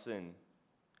 do not sin.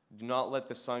 Do not let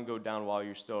the sun go down while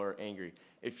you still are angry.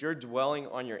 If you're dwelling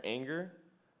on your anger,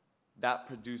 that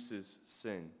produces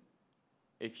sin.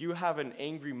 If you have an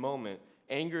angry moment,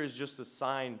 anger is just a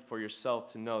sign for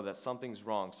yourself to know that something's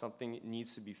wrong, something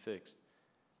needs to be fixed.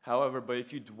 However, but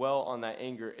if you dwell on that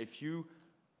anger, if you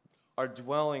are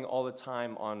dwelling all the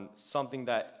time on something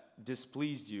that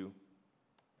displeased you,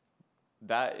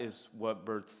 that is what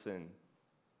births sin.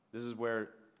 This is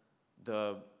where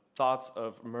the thoughts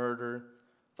of murder,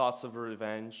 thoughts of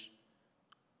revenge,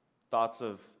 thoughts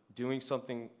of doing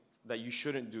something that you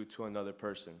shouldn't do to another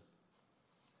person.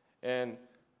 And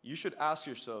you should ask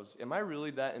yourselves, am I really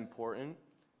that important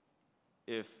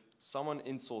if someone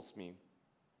insults me?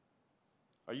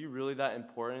 Are you really that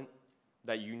important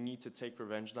that you need to take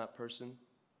revenge on that person?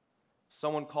 If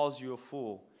someone calls you a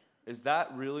fool, is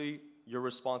that really your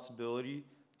responsibility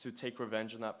to take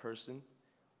revenge on that person?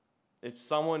 If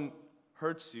someone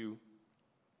hurts you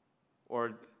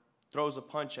or throws a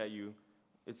punch at you,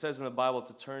 it says in the Bible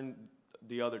to turn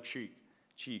the other cheek.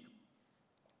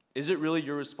 Is it really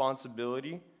your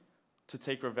responsibility to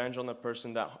take revenge on the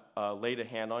person that laid a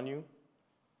hand on you?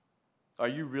 Are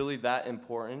you really that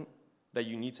important that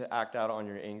you need to act out on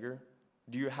your anger?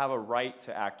 Do you have a right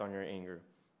to act on your anger?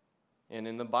 And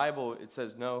in the Bible, it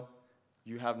says, no,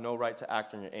 you have no right to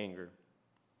act on your anger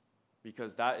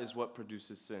because that is what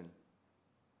produces sin.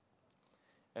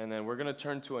 And then we're going to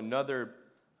turn to another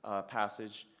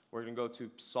passage. We're going to go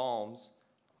to Psalms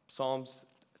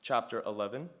chapter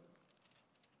 11.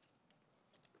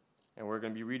 And we're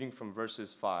going to be reading from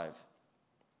verses 5.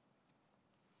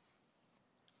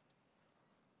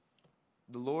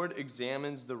 The Lord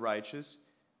examines the righteous,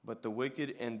 but the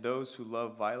wicked and those who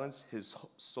love violence his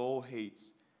soul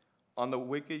hates. On the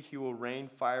wicked he will rain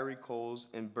fiery coals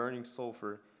and burning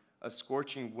sulfur. A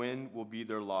scorching wind will be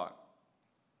their lot.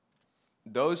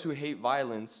 Those who hate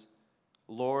violence,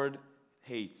 Lord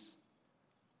hates.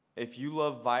 If you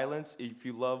love violence, if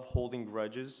you love holding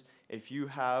grudges, if you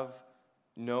have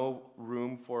no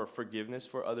room for forgiveness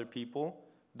for other people,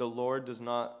 the Lord is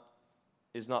not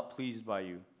pleased by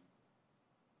you.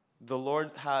 The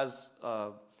Lord has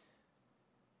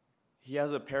he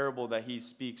has a parable that he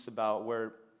speaks about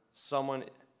where some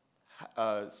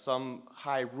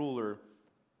high ruler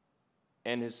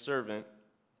and his servant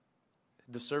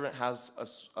the servant has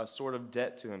a sort of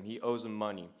debt to him. He owes him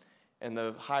money. And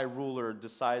the high ruler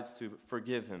decides to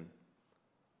forgive him.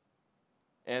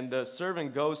 And the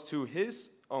servant goes to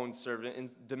his own servant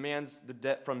and demands the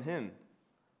debt from him.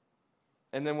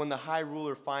 And then when the high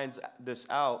ruler finds this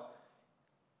out,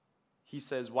 he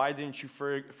says, "Why didn't you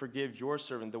forgive your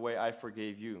servant the way I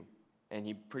forgave you?" And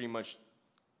he pretty much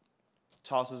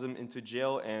tosses him into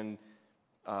jail and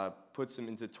puts him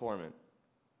into torment.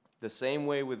 The same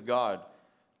way with God.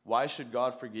 Why should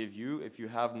God forgive you if you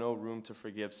have no room to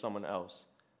forgive someone else?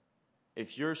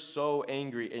 If you're so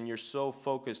angry and you're so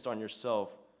focused on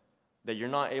yourself that you're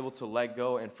not able to let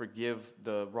go and forgive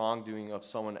the wrongdoing of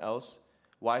someone else,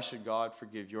 why should God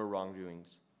forgive your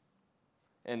wrongdoings?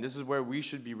 And this is where we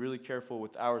should be really careful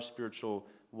with our spiritual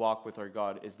walk with our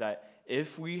God, is that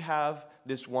if we have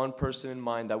this one person in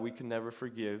mind that we can never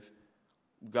forgive,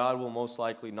 God will most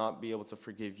likely not be able to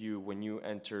forgive you when you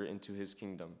enter into his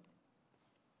kingdom.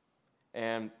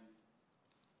 And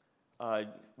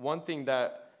one thing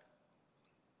that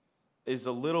is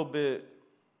a little bit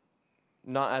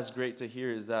not as great to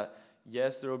hear is that,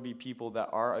 yes, there will be people that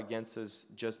are against us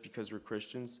just because we're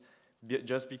Christians,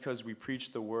 just because we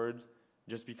preach the word,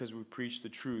 just because we preach the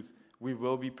truth. We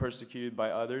will be persecuted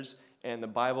by others, and the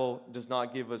Bible does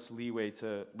not give us leeway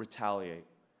to retaliate,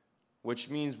 which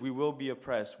means we will be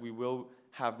oppressed. We will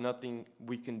have nothing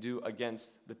we can do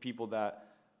against the people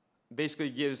that basically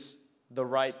gives the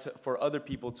right for other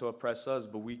people to oppress us,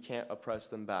 but we can't oppress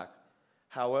them back.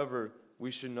 However,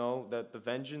 we should know that the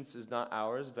vengeance is not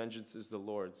ours, vengeance is the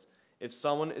Lord's. If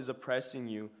someone is oppressing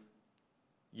you,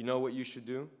 you know what you should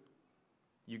do?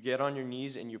 You get on your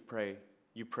knees and you pray.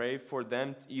 You pray for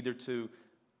them either to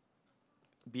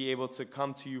be able to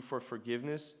come to you for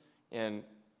forgiveness and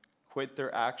quit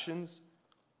their actions,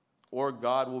 or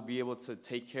God will be able to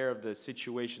take care of the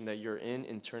situation that you're in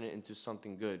and turn it into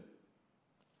something good.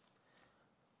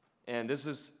 And this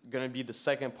is going to be the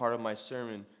second part of my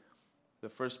sermon. The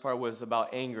first part was about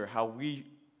anger, how we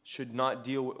should not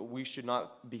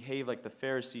behave like the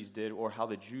Pharisees did or how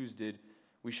the Jews did.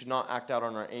 We should not act out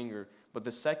on our anger. But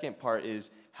the second part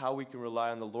is how we can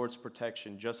rely on the Lord's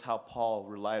protection, just how Paul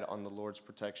relied on the Lord's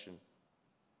protection.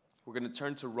 We're going to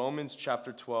turn to Romans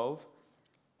chapter 12.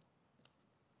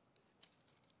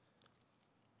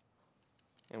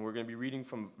 And we're going to be reading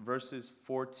from verses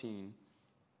 14.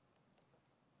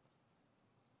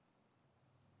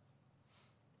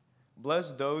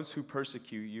 Bless those who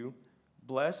persecute you.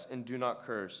 Bless and do not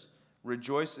curse.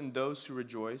 Rejoice in those who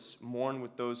rejoice. Mourn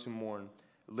with those who mourn.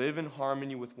 Live in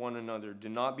harmony with one another. Do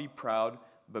not be proud,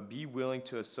 but be willing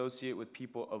to associate with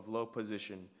people of low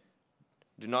position.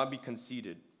 Do not be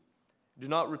conceited. Do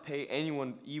not repay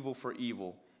anyone evil for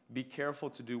evil. Be careful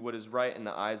to do what is right in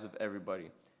the eyes of everybody.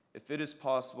 If it is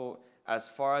possible, as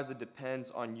far as it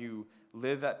depends on you,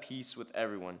 live at peace with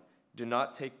everyone. Do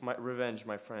not take revenge,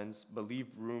 my friends, but leave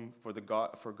room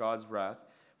for God's wrath.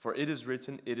 For it is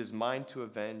written, "It is mine to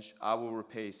avenge, I will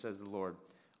repay," says the Lord.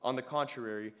 On the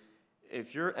contrary,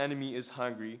 if your enemy is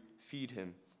hungry, feed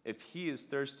him. If he is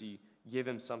thirsty, give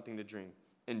him something to drink.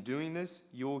 In doing this,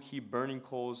 you will heap burning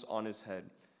coals on his head.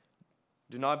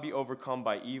 Do not be overcome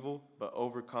by evil, but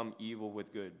overcome evil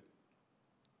with good.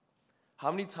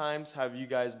 How many times have you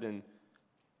guys been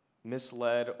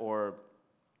misled or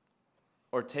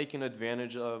taken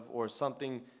advantage of, or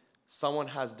someone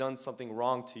has done something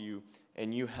wrong to you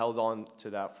and you held on to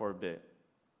that for a bit?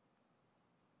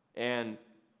 And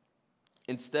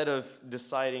instead of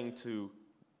deciding to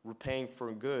repaying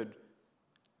for good,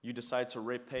 you decide to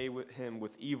repay him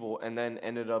with evil and then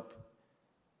ended up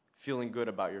feeling good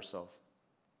about yourself.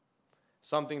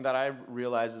 Something that I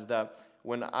realize is that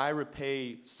when I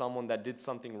repay someone that did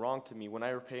something wrong to me, when I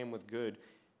repay him with good,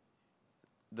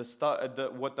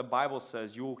 what the Bible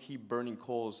says, you will heap burning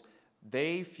coals.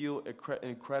 They feel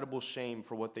incredible shame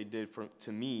for what they did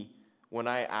to me when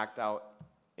I act out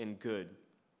in good,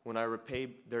 when I repay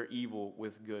their evil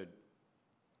with good.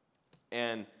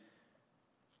 And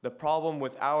the problem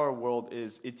with our world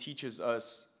is it teaches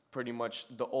us pretty much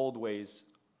the old ways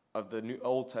of the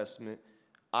Old Testament.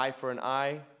 Eye for an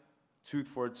eye, tooth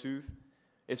for a tooth.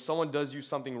 If someone does you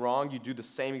something wrong, you do the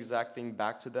same exact thing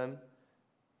back to them.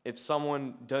 If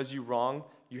someone does you wrong,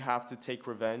 you have to take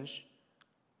revenge.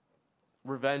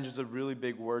 Revenge is a really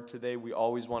big word today. We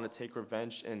always want to take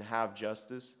revenge and have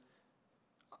justice.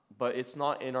 But it's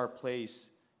not in our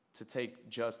place to take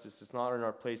justice. It's not in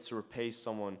our place to repay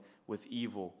someone with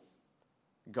evil.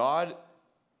 God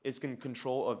is in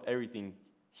control of everything.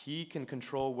 He can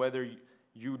control whether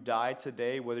you die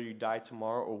today, whether you die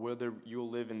tomorrow, or whether you'll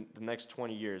live in the next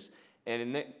 20 years.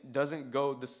 And it doesn't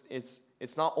go this.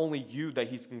 It's not only you that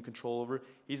he's in control over.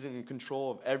 He's in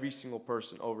control of every single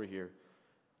person over here.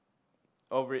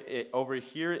 Over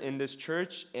here in this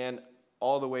church and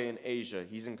all the way in Asia.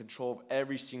 He's in control of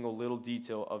every single little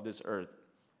detail of this earth.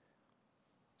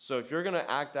 So if you're going to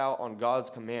act out on God's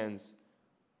commands,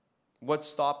 what's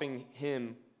stopping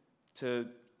him to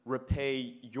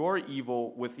repay your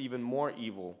evil with even more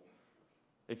evil?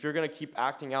 If you're going to keep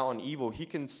acting out on evil, he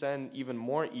can send even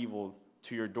more evil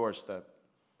to your doorstep.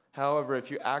 However, if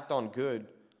you act on good,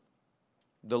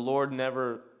 the Lord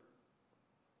never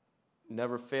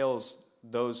fails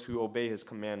those who obey his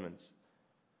commandments.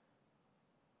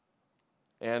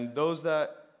 And those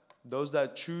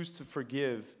that choose to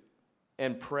forgive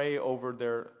and pray over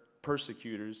their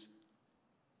persecutors,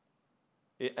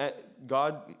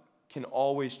 God can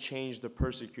always change the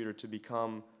persecutor to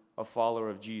become a follower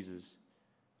of Jesus.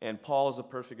 And Paul is a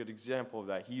perfect example of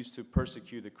that. He used to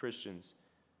persecute the Christians,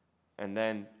 and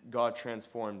then God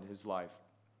transformed his life.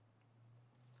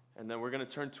 And then we're going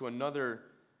to turn to another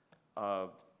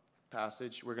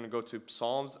passage. We're going to go to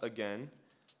Psalms again,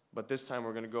 but this time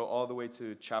we're going to go all the way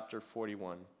to chapter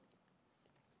 41.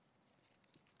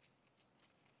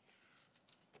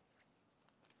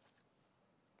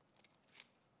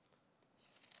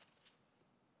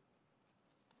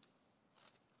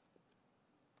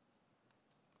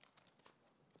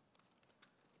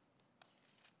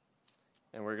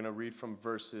 And we're going to read from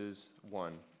verses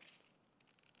 1.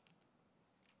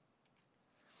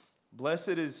 Blessed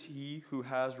is he who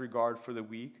has regard for the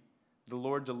weak. The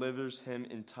Lord delivers him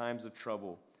in times of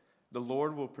trouble. The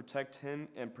Lord will protect him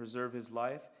and preserve his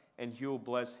life, and he will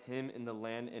bless him in the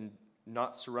land and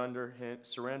not surrender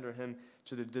him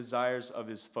to the desires of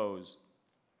his foes.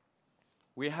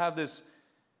 We have this,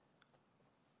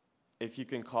 if you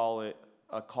can call it,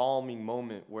 a calming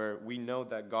moment where we know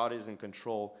that God is in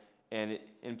control. And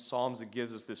in Psalms, it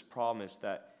gives us this promise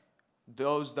that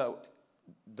those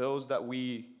that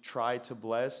we try to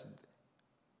bless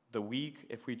the weak,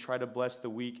 if we try to bless the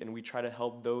weak and we try to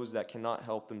help those that cannot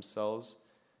help themselves,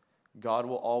 God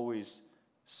will always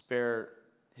spare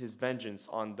his vengeance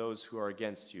on those who are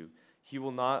against you. He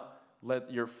will not let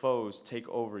your foes take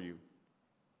over you.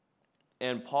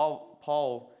 And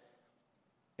Paul,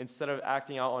 instead of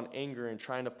acting out on anger and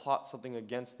trying to plot something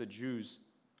against the Jews,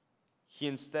 he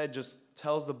instead just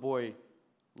tells the boy,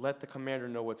 let the commander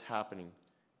know what's happening.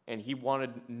 And he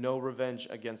wanted no revenge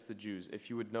against the Jews, if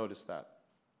you would notice that.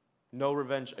 No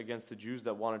revenge against the Jews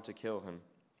that wanted to kill him.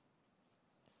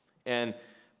 And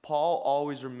Paul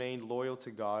always remained loyal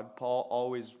to God. Paul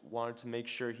always wanted to make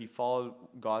sure he followed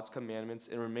God's commandments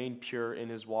and remained pure in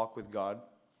his walk with God.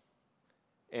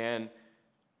 And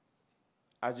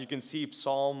as you can see,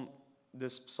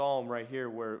 this psalm right here,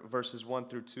 where verses 1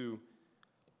 through 2,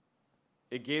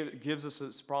 it gives us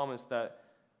this promise that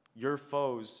your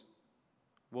foes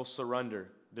will surrender.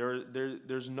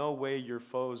 There's no way your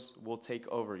foes will take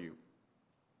over you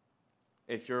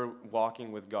if you're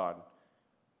walking with God.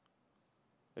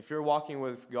 If you're walking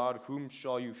with God, whom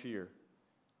shall you fear?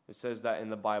 It says that in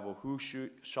the Bible. Who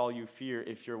shall you fear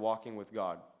if you're walking with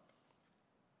God?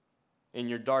 In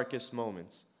your darkest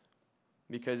moments.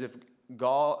 Because if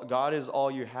God is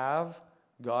all you have,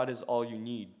 God is all you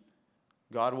need.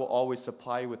 God will always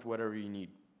supply you with whatever you need.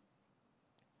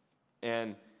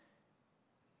 And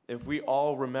if we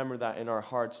all remember that in our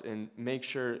hearts and make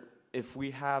sure if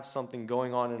we have something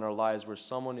going on in our lives where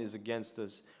someone is against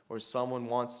us or someone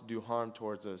wants to do harm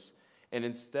towards us, and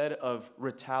instead of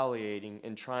retaliating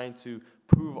and trying to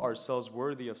prove ourselves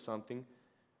worthy of something,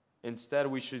 instead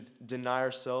we should deny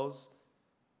ourselves,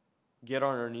 get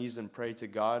on our knees and pray to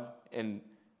God and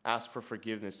ask for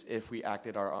forgiveness if we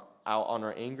acted out on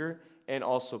our anger, and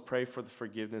also pray for the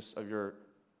forgiveness of your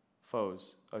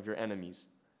foes, of your enemies.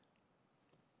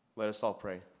 Let us all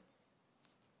pray.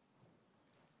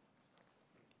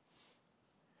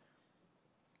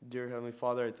 Dear Heavenly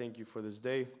Father, I thank you for this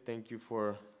day. Thank you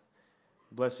for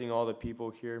blessing all the people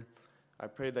here. I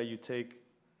pray that you take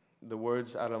the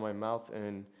words out of my mouth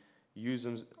and use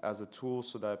them as a tool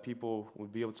so that people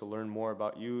would be able to learn more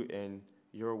about you and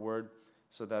your word,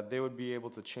 so that they would be able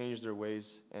to change their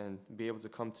ways and be able to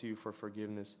come to you for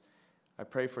forgiveness. I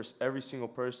pray for every single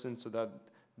person so that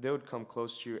they would come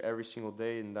close to you every single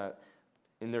day, and that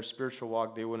in their spiritual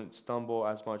walk they wouldn't stumble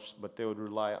as much, but they would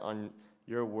rely on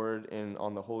your word and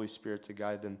on the Holy Spirit to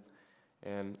guide them.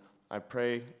 And I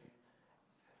pray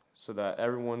so that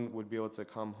everyone would be able to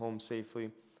come home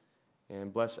safely,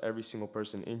 and bless every single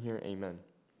person in here. Amen.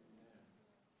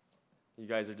 You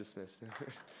guys are dismissed.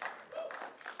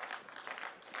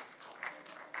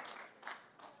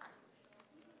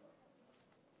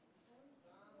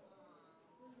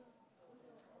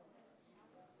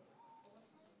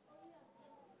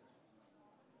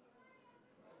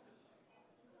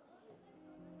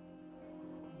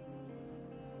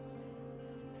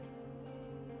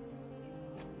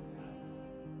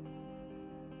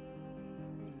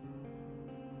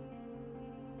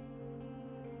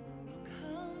 Come